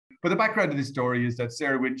But the background of this story is that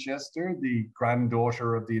Sarah Winchester, the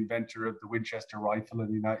granddaughter of the inventor of the Winchester rifle in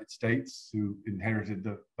the United States, who inherited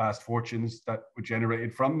the vast fortunes that were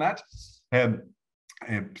generated from that,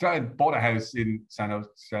 bought a house in San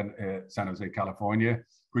Jose, California,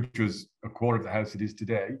 which was a quarter of the house it is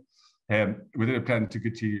today, with a plan to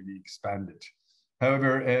continually expand it.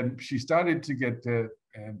 However, she started to get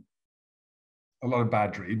a lot of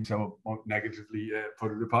bad dreams, so I won't negatively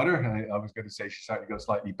put it upon her. I was going to say she started to go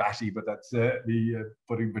slightly batty, but that's me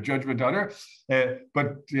putting my judgment on her.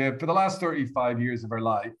 But for the last 35 years of her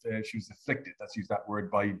life, she was afflicted, let's use that word,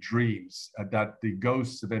 by dreams, that the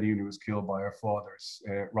ghosts of anyone who was killed by her father's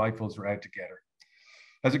rifles were out to get her.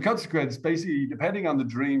 As a consequence, basically, depending on the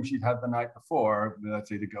dream she'd had the night before, let's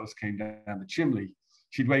say the ghost came down the chimney,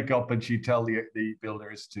 she'd wake up and she'd tell the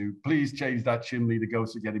builders to please change that chimney. The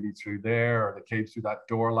ghosts are getting me through there, or they came through that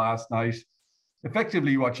door last night.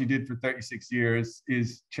 Effectively, what she did for 36 years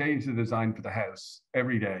is change the design for the house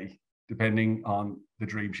every day, depending on the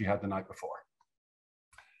dream she had the night before.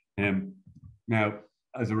 Now,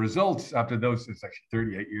 as a result, after those, it's actually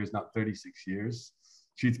 38 years, not 36 years,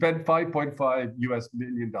 she'd spent $5.5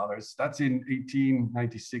 million. That's in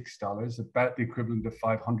 1896 dollars, about the equivalent of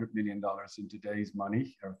 $500 million in today's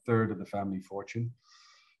money, or a third of the family fortune.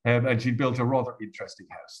 And she built a rather interesting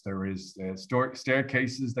house. There is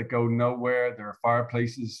staircases that go nowhere. There are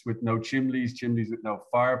fireplaces with no chimneys, chimneys with no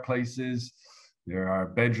fireplaces. There are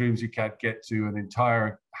bedrooms you can't get to. An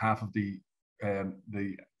entire half of the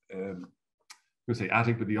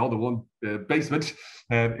attic, but the other one, basement,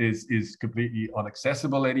 is completely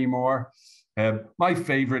inaccessible anymore. My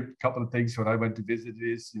favorite couple of things when I went to visit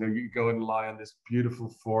is, you go and lie on this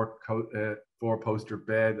beautiful four-poster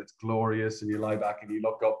bed that's glorious, and you lie back and you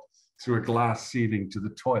look up through a glass ceiling to the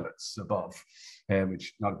toilets above,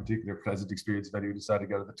 which not a particularly pleasant experience if anyone decided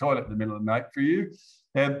to go to the toilet in the middle of the night for you.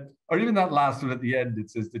 Or even that last one at the end, it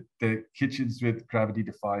says that the kitchens with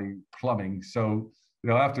gravity-defying plumbing. So,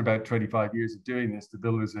 after about 25 years of doing this, the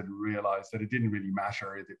builders had realized that it didn't really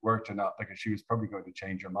matter if it worked or not, because she was probably going to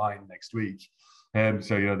change her mind next week.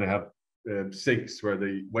 So, they have sinks where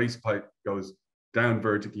the waste pipe goes down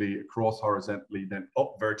vertically, across horizontally, then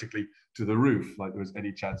up vertically to the roof, like there was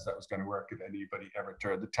any chance that was going to work if anybody ever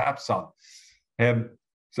turned the taps on.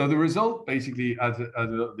 So the result, basically, as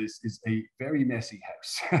of this, is a very messy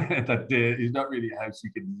house that is not really a house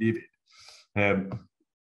you can live in.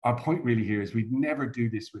 Our point really here is we'd never do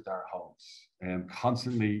this with our homes,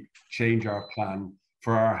 constantly change our plan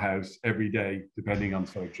for our house every day, depending on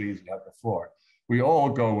sort of dreams we had before. We all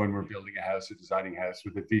go when we're building a house or designing a house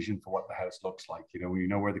with a vision for what the house looks like. We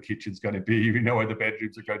know where the kitchen's going to be, we know where the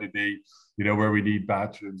bedrooms are going to be, where we need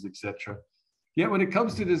bathrooms, etc. Yet when it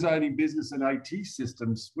comes to designing business and IT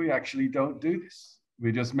systems, we actually don't do this.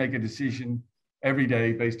 We just make a decision every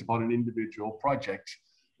day based upon an individual project,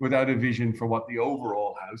 without a vision for what the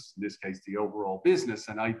overall house, in this case, the overall business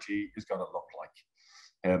and IT is going to look like.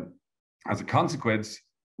 As a consequence,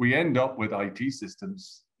 we end up with IT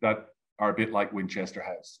systems that are a bit like Winchester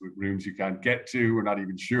House, with rooms you can't get to. We're not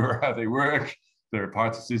even sure how they work. There are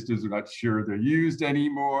parts of systems we're not sure they're used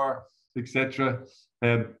anymore, etc.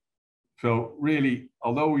 So really,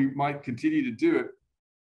 although we might continue to do it,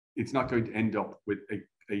 it's not going to end up with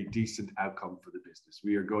a decent outcome for the business.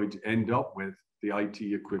 We are going to end up with the IT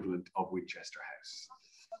equivalent of Winchester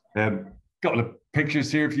House. Couple of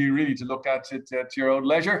pictures here for you really to look at it to your own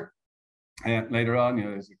leisure. Later on,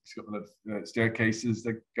 there's a couple of staircases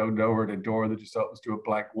that go nowhere, and a door that just opens to a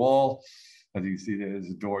blank wall. As you can see, there's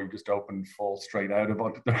a door you just open and fall straight out of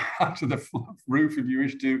onto the roof if you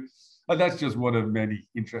wish to. And that's just one of many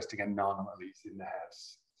interesting anomalies in the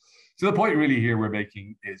house. So the point really here we're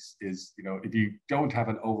making is if you don't have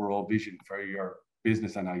an overall vision for your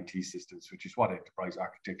business and IT systems, which is what enterprise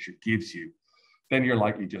architecture gives you, then you're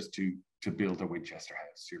likely just to build a Winchester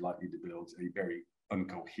House. You're likely to build a very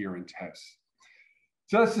incoherent house.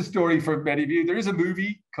 So that's the story for many of you. There is a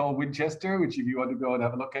movie called Winchester, which if you want to go and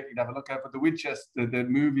have a look at, you can have a look at. But the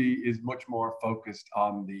movie is much more focused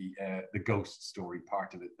on the ghost story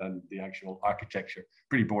part of it than the actual architecture.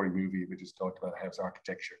 Pretty boring movie. We just talked about house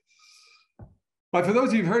architecture. But for those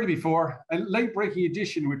of you who've heard it before, a late-breaking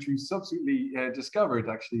addition, which we subsequently discovered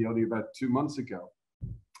actually only about 2 months ago.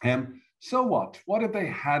 So what? What if they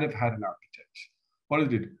had an architect? What did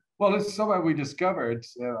they do? Well, it's somehow we discovered,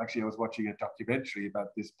 actually I was watching a documentary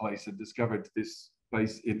about this place and discovered this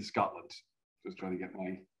place in Scotland. Just trying to get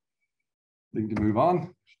my thing to move on,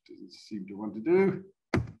 which doesn't seem to want to do.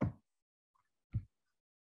 I'll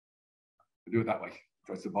do it that way.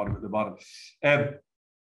 Press the bottom at the bottom.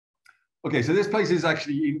 Okay, so this place is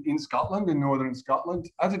actually in Scotland, in northern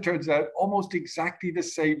Scotland. As it turns out, almost exactly the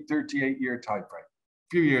same 38-year time frame.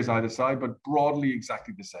 A few years either side, but broadly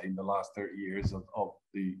exactly the same, the last 30 years of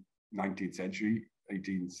the 19th century,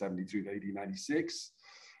 1873 to 1896.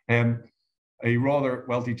 A rather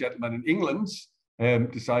wealthy gentleman in England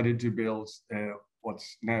decided to build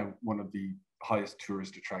what's now one of the highest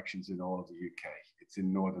tourist attractions in all of the UK. It's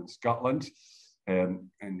in northern Scotland, and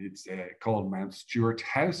it's called Mount Stuart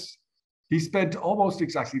House. He spent almost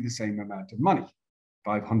exactly the same amount of money,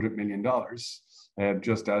 $500 million,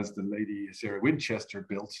 just as the lady Sarah Winchester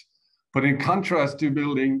built. But in contrast to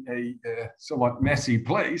building a somewhat messy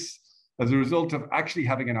place, as a result of actually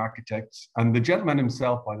having an architect, and the gentleman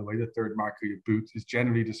himself, by the way, the third Marquis of Booth, is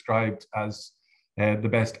generally described as the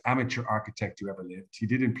best amateur architect who ever lived. He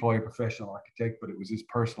did employ a professional architect, but it was his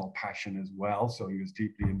personal passion as well. So he was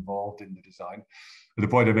deeply involved in the design. But the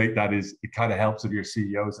point I make that is it kind of helps if your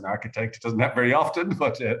CEO is an architect. It doesn't happen very often,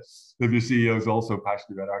 but if your CEO is also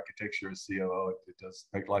passionate about architecture as COO, it does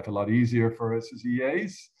make life a lot easier for us as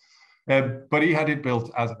EAs. But he had it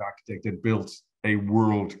built as an architect and built a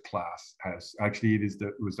world-class house. Actually, it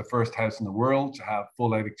was the first house in the world to have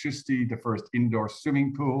full electricity, the first indoor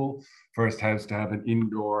swimming pool, first house to have an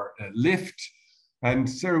indoor lift. And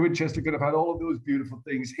Sarah Winchester could have had all of those beautiful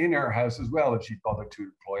things in her house as well if she'd bothered to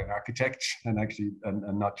employ an architect and actually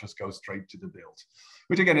and not just go straight to the build.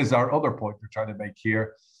 Which again is our other point we're trying to make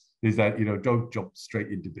here, is that, don't jump straight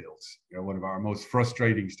into builds. One of our most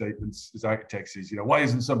frustrating statements as architects is, why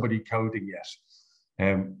isn't somebody coding yet?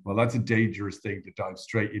 Well, that's a dangerous thing to dive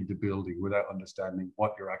straight into building without understanding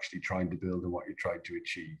what you're actually trying to build and what you're trying to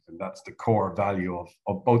achieve. And that's the core value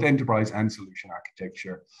of both enterprise and solution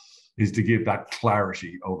architecture, is to give that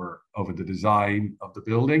clarity over the design of the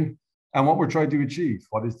building and what we're trying to achieve.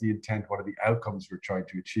 What is the intent? What are the outcomes we're trying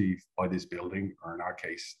to achieve by this building, or in our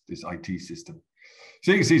case, this IT system?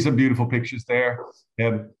 So you can see some beautiful pictures there.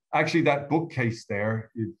 Actually, that bookcase there,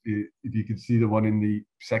 if you can see the one in the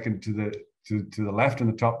second to the left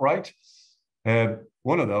and the top right,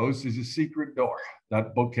 one of those is a secret door.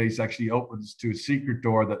 That bookcase actually opens to a secret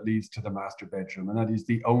door that leads to the master bedroom, and that is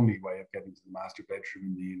the only way of getting to the master bedroom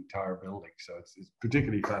in the entire building. So it's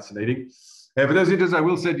particularly fascinating. For those interested, I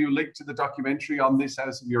will send you a link to the documentary on this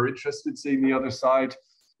house if you're interested in seeing the other side.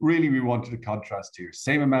 Really, we wanted a contrast here.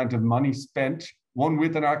 Same amount of money spent, one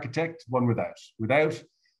with an architect, one without. Without,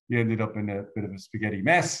 you ended up in a bit of a spaghetti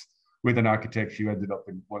mess. With an architect, you ended up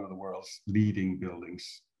in one of the world's leading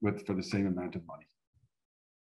buildings for the same amount of money.